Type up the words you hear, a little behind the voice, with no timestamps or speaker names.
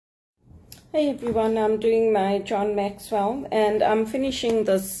Hey everyone, I'm doing my John Maxwell and I'm finishing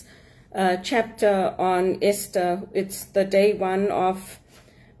this chapter on Esther. It's the day one of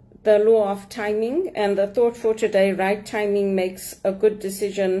the law of timing, and the thought for today: right timing makes a good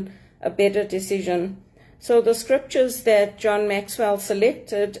decision a better decision. So the scriptures that John Maxwell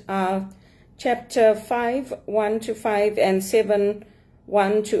selected are chapter 5, 1 to 5 and 7,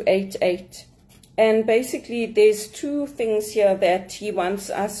 1 to 8, 8. And basically, there's two things here that he wants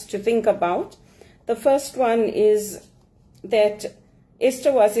us to think about. The first one is that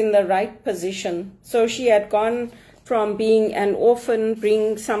Esther was in the right position. So she had gone from being an orphan,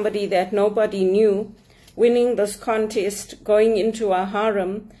 being somebody that nobody knew, winning this contest, going into a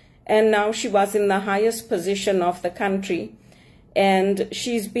harem, and now she was in the highest position of the country. And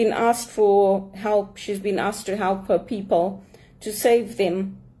she's been asked for help. She's been asked to help her people, to save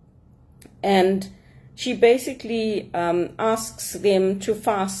them. And she basically asks them to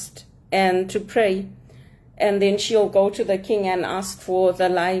fast and to pray. And then she'll go to the king and ask for the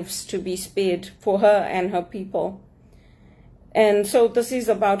lives to be spared for her and her people. And so this is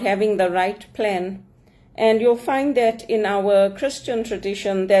about having the right plan. And you'll find that in our Christian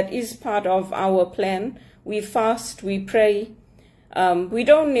tradition, that is part of our plan. We fast, we pray. We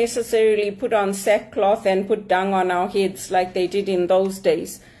don't necessarily put on sackcloth and put dung on our heads like they did in those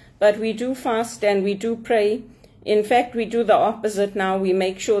days. But we do fast and we do pray. In fact, we do the opposite now. We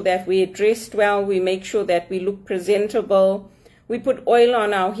make sure that we're dressed well. We make sure that we look presentable. We put oil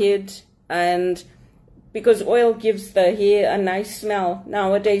on our head, and because oil gives the hair a nice smell.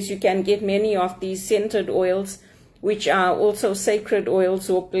 Nowadays, you can get many of these scented oils, which are also sacred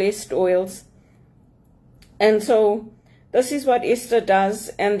oils or blessed oils. And so this is what Esther does.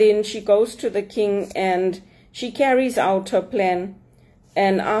 And then she goes to the king and she carries out her plan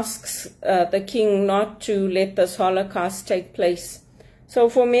and asks the king not to let this Holocaust take place. So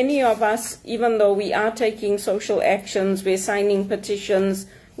for many of us, even though we are taking social actions, we're signing petitions,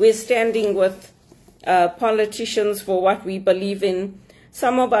 we're standing with politicians for what we believe in,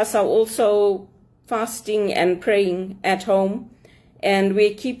 some of us are also fasting and praying at home, and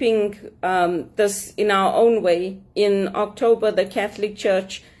we're keeping this in our own way. In October, the Catholic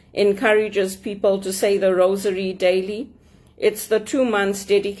Church encourages people to say the Rosary daily. It's the 2 months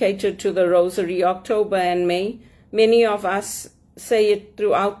dedicated to the Rosary, October and May. Many of us say it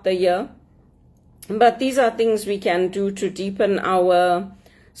throughout the year. But these are things we can do to deepen our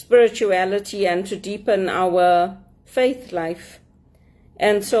spirituality and to deepen our faith life.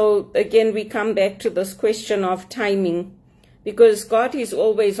 And so, again, we come back to this question of timing, because God is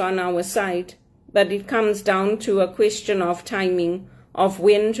always on our side, but it comes down to a question of timing, of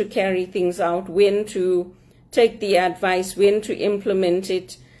when to carry things out, when to take the advice, when to implement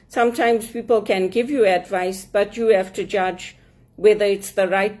it. Sometimes people can give you advice, but you have to judge whether it's the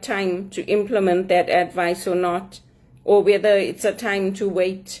right time to implement that advice or not, or whether it's a time to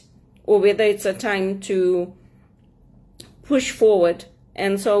wait, or whether it's a time to push forward.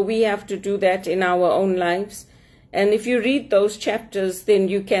 And so we have to do that in our own lives. And if you read those chapters, then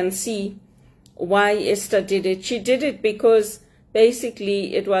you can see why Esther did it. She did it because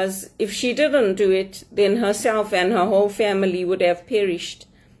basically it was, if she didn't do it, then herself and her whole family would have perished,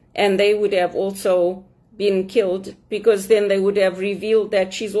 and they would have also been killed, because then they would have revealed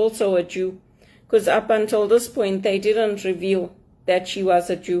that she's also a Jew. Because up until this point, they didn't reveal that she was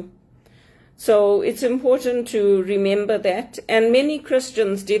a Jew. So it's important to remember that. And many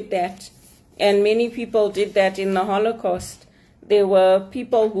Christians did that. And many people did that in the Holocaust. There were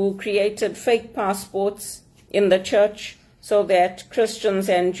people who created fake passports in the church so that Christians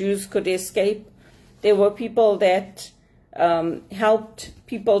and Jews could escape. There were people that helped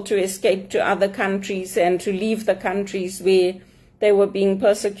people to escape to other countries and to leave the countries where they were being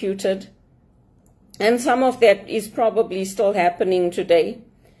persecuted. And some of that is probably still happening today.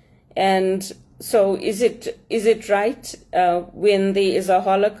 And so is it right when there is a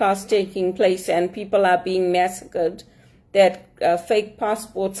Holocaust taking place and people are being massacred that fake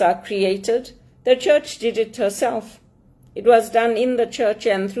passports are created? The church did it herself. It was done in the church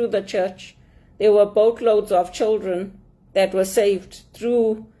and through the church. There were boatloads of children that were saved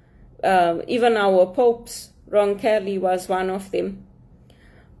through even our popes. Roncalli was one of them.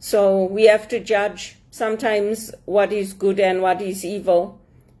 So we have to judge sometimes what is good and what is evil,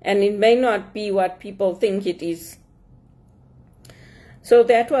 and it may not be what people think it is. So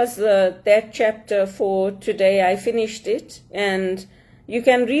that was that chapter for today. I finished it, and you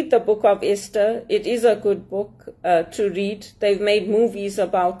can read the book of Esther. It is a good book to read. They've made movies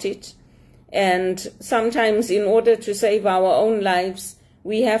about it. And sometimes in order to save our own lives,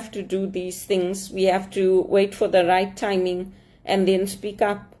 we have to do these things. We have to wait for the right timing and then speak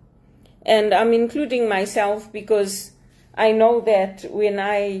up. And I'm including myself because I know that when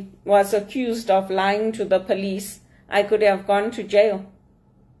I was accused of lying to the police, I could have gone to jail.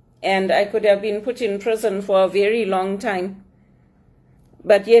 And I could have been put in prison for a very long time.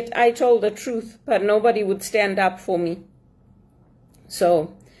 But yet I told the truth, but nobody would stand up for me.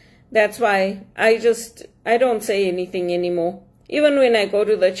 So that's why I don't say anything anymore. Even when I go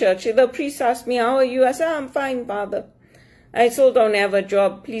to the church, the priest asks me, "How are you?" I say, "I'm fine, Father. I still don't have a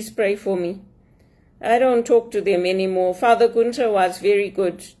job. Please pray for me." I don't talk to them anymore. Father Gunther was very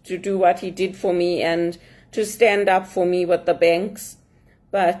good to do what he did for me and to stand up for me with the banks.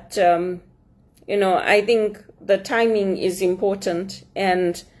 But, I think the timing is important.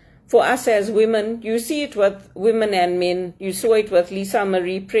 And for us as women, you see it with women and men. You saw it with Lisa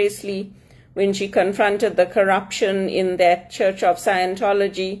Marie Presley when she confronted the corruption in that Church of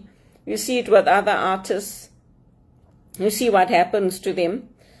Scientology. You see it with other artists. You see what happens to them.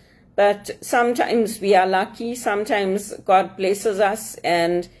 But sometimes we are lucky. Sometimes God blesses us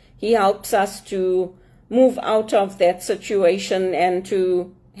and He helps us to move out of that situation and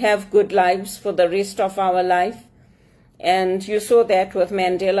to have good lives for the rest of our life. And you saw that with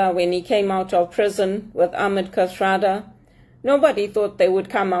Mandela when he came out of prison, with Ahmed Kathrada. Nobody thought they would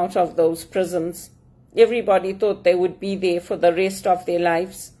come out of those prisons. Everybody thought they would be there for the rest of their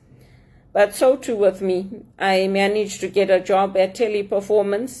lives. But so too with me. I managed to get a job at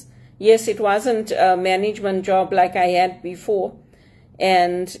Teleperformance. Yes, it wasn't a management job like I had before.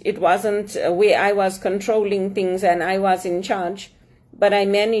 And it wasn't where I was controlling things and I was in charge. But I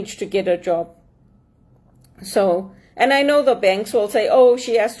managed to get a job. So, and I know the banks will say, "Oh,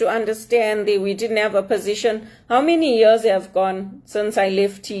 she has to understand that we didn't have a position." How many years have gone since I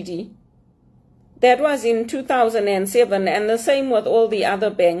left TD? That was in 2007, and the same with all the other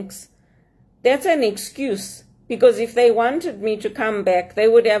banks. That's an excuse, because if they wanted me to come back, they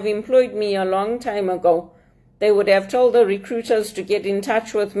would have employed me a long time ago. They would have told the recruiters to get in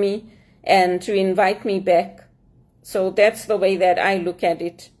touch with me and to invite me back. So that's the way that I look at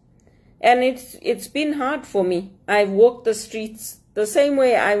it. And it's been hard for me. I've walked the streets the same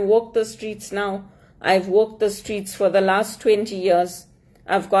way I walk the streets now. I've walked the streets for the last 20 years.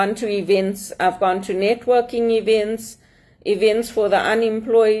 I've gone to events. I've gone to networking events, events for the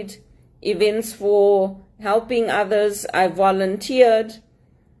unemployed, events for helping others. I've volunteered.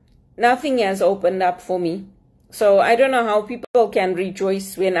 Nothing has opened up for me. So I don't know how people can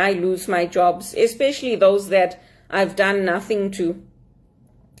rejoice when I lose my jobs, especially those that I've done nothing to.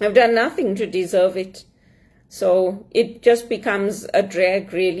 I've done nothing to deserve it. So it just becomes a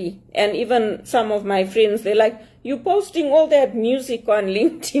drag, really. And even some of my friends, they're like, "You're posting all that music on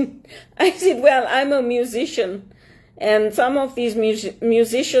LinkedIn." I said, well, I'm a musician. And some of these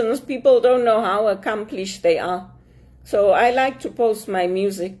musicians, people don't know how accomplished they are. So I like to post my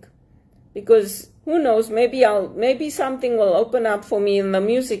music because who knows, maybe something will open up for me in the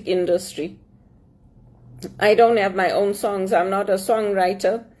music industry. I don't have my own songs. I'm not a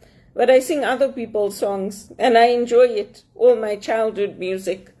songwriter. But I sing other people's songs, and I enjoy it. All my childhood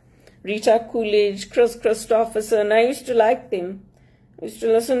music. Rita Coolidge, Chris Christopherson, I used to like them. I used to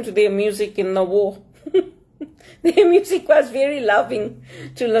listen to their music in the war. Their music was very loving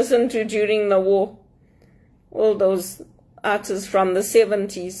to listen to during the war. All those artists from the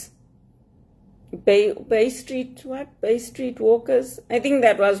 70s. Bay Street Walkers? I think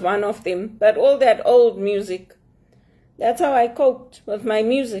that was one of them. But all that old music. That's how I coped with my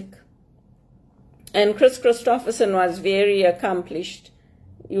music. And Chris Christopherson was very accomplished.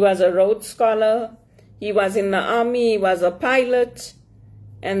 He was a Rhodes Scholar. He was in the army. He was a pilot.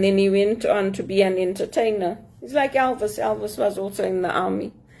 And then he went on to be an entertainer. He's like Elvis. Elvis was also in the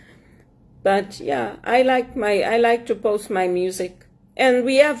army. But yeah, I like to post my music. And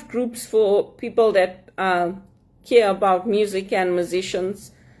we have groups for people that care about music and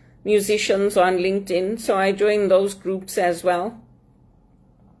musicians on LinkedIn. So I join those groups as well.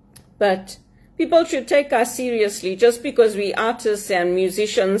 But people should take us seriously. Just because we're artists and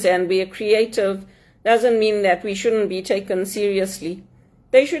musicians and we're creative doesn't mean that we shouldn't be taken seriously.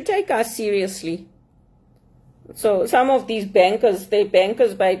 They should take us seriously. So some of these bankers, they're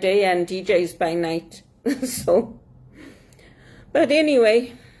bankers by day and DJs by night. But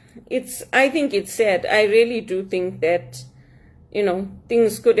anyway, I think it's sad. I really do think that,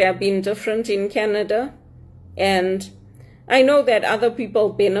 things could have been different in Canada. And I know that other people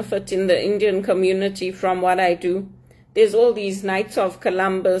benefit in the Indian community from what I do. There's all these Knights of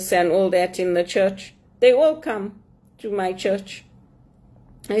Columbus and all that in the church. They all come to my church.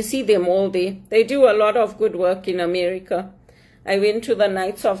 I see them all there. They do a lot of good work in America. I went to the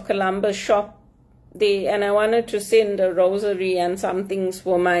Knights of Columbus shop there and I wanted to send a rosary and some things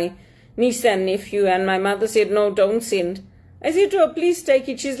for my niece and nephew, and my mother said, no, don't send. I said to her, please take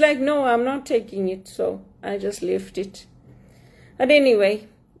it. She's like, no, I'm not taking it. So I just left it. But anyway,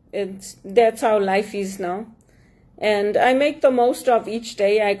 that's how life is now. And I make the most of each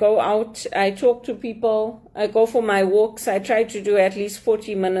day. I go out, I talk to people, I go for my walks. I try to do at least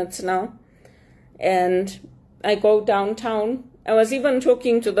 40 minutes now. And I go downtown. I was even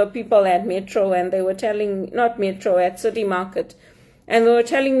talking to the people at Metro, and they were telling, not Metro, at City Market, and they were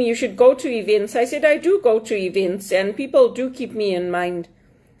telling me you should go to events. I said I do go to events, and people do keep me in mind.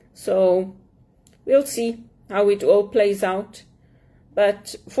 So we'll see how it all plays out.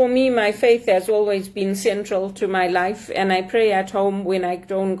 But for me, my faith has always been central to my life, and I pray at home when I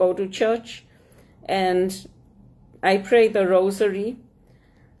don't go to church, and I pray the rosary.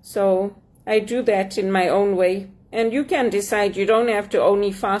 So I do that in my own way. And you can decide. You don't have to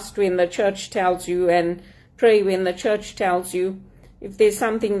only fast when the church tells you and pray when the church tells you. If there's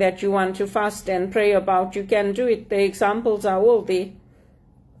something that you want to fast and pray about, you can do it. The examples are all there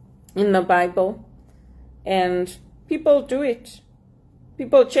in the Bible. And people do it.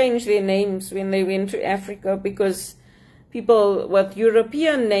 People change their names when they went to Africa, because people with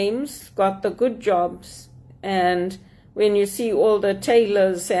European names got the good jobs. And when you see all the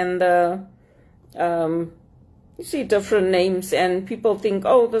tailors and the, you see different names, and people think,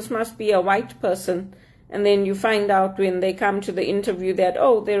 oh, this must be a white person. And then you find out when they come to the interview that,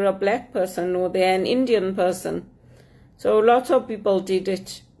 oh, they're a black person or they're an Indian person. So lots of people did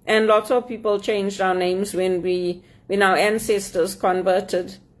it. And lots of people changed our names when our ancestors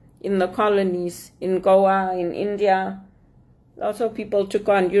converted in the colonies, in Goa, in India. Lots of people took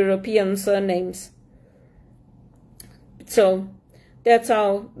on European surnames. So that's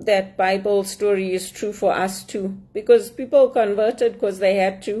how that Bible story is true for us too. Because people converted because they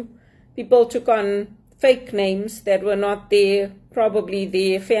had to. People took on fake names that were not their, probably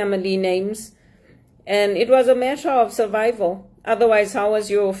their family names. And it was a matter of survival. Otherwise, how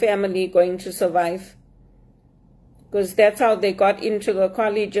was your family going to survive? Because that's how they got into the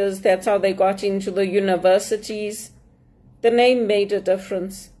colleges, that's how they got into the universities. The name made a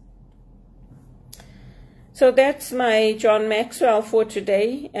difference. So that's my John Maxwell for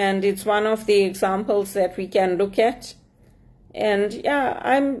today, and it's one of the examples that we can look at. And yeah,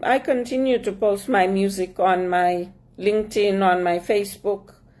 I continue to post my music on my LinkedIn, on my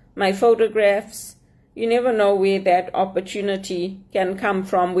Facebook, my photographs. You never know where that opportunity can come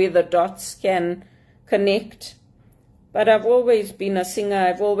from, where the dots can connect. But I've always been a singer.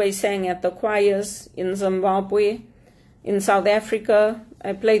 I've always sang at the choirs in Zimbabwe, in South Africa.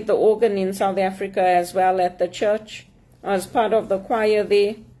 I played the organ in South Africa as well at the church. I was part of the choir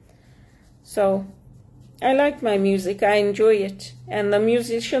there. So I like my music. I enjoy it. And the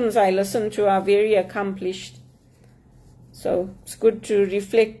musicians I listen to are very accomplished. So it's good to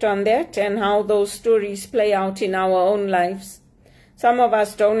reflect on that and how those stories play out in our own lives. Some of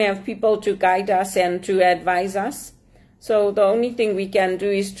us don't have people to guide us and to advise us. So the only thing we can do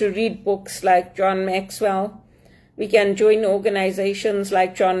is to read books like John Maxwell. We can join organizations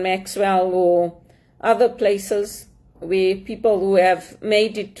like John Maxwell or other places where people who have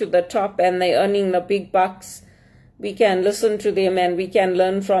made it to the top and they're earning the big bucks, we can listen to them and we can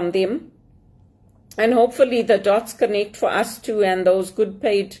learn from them. And hopefully the dots connect for us too, and those good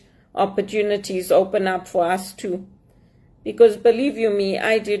paid opportunities open up for us too. Because believe you me,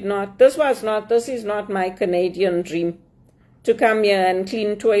 I did not, this is not my Canadian dream. To come here and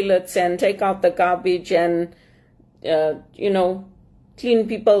clean toilets and take out the garbage and, clean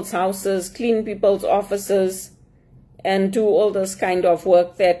people's houses, clean people's offices, and do all this kind of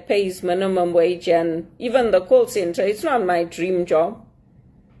work that pays minimum wage, and even the call center. It's not my dream job.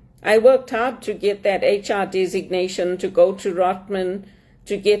 I worked hard to get that HR designation, to go to Rotman,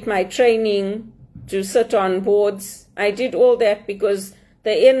 to get my training, to sit on boards. I did all that because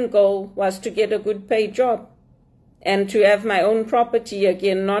the end goal was to get a good paid job and to have my own property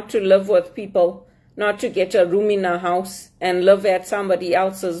again, not to live with people, not to get a room in a house and live at somebody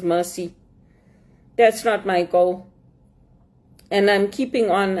else's mercy. That's not my goal. And I'm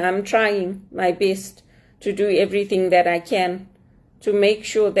trying my best to do everything that I can to make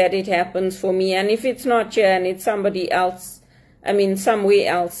sure that it happens for me. And if it's not here and it's somebody else, somewhere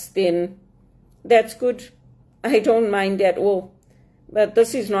else, then that's good. I don't mind at all. But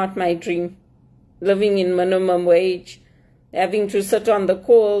this is not my dream. Living in minimum wage, having to sit on the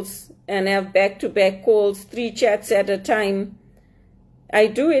calls and have back-to-back calls, 3 chats at a time. I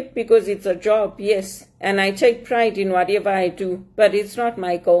do it because it's a job, yes, and I take pride in whatever I do, but it's not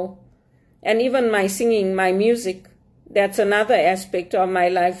my goal. And even my singing, my music, that's another aspect of my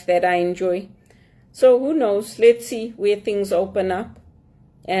life that I enjoy. So who knows? Let's see where things open up.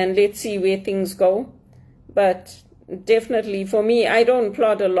 and let's see where things go. But definitely for me, I don't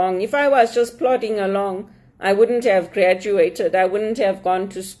plod along. If I was just plodding along, I wouldn't have graduated. I wouldn't have gone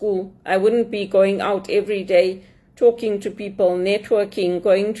to school. I wouldn't be going out every day, talking to people, networking,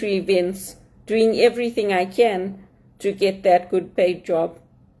 going to events, doing everything I can to get that good paid job.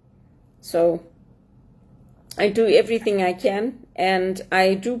 So I do everything I can, and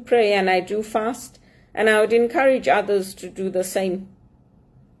I do pray and I do fast, and I would encourage others to do the same.